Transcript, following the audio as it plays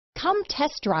Come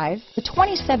test drive the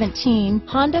 2017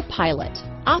 Honda Pilot.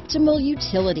 Optimal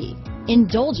utility,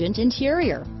 indulgent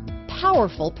interior,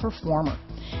 powerful performer.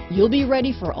 You'll be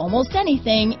ready for almost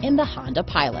anything in the Honda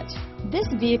Pilot. This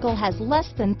vehicle has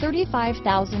less than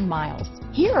 35,000 miles.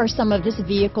 Here are some of this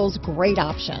vehicle's great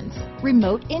options: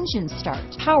 remote engine start,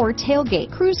 power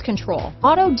tailgate, cruise control,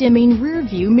 auto dimming rear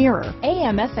view mirror,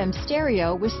 AM/FM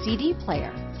stereo with CD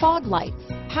player, fog lights,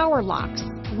 power locks,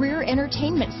 rear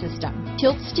entertainment system,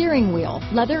 tilt steering wheel,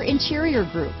 leather interior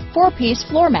group, 4-piece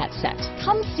floor mat set.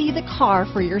 Come see the car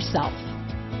for yourself.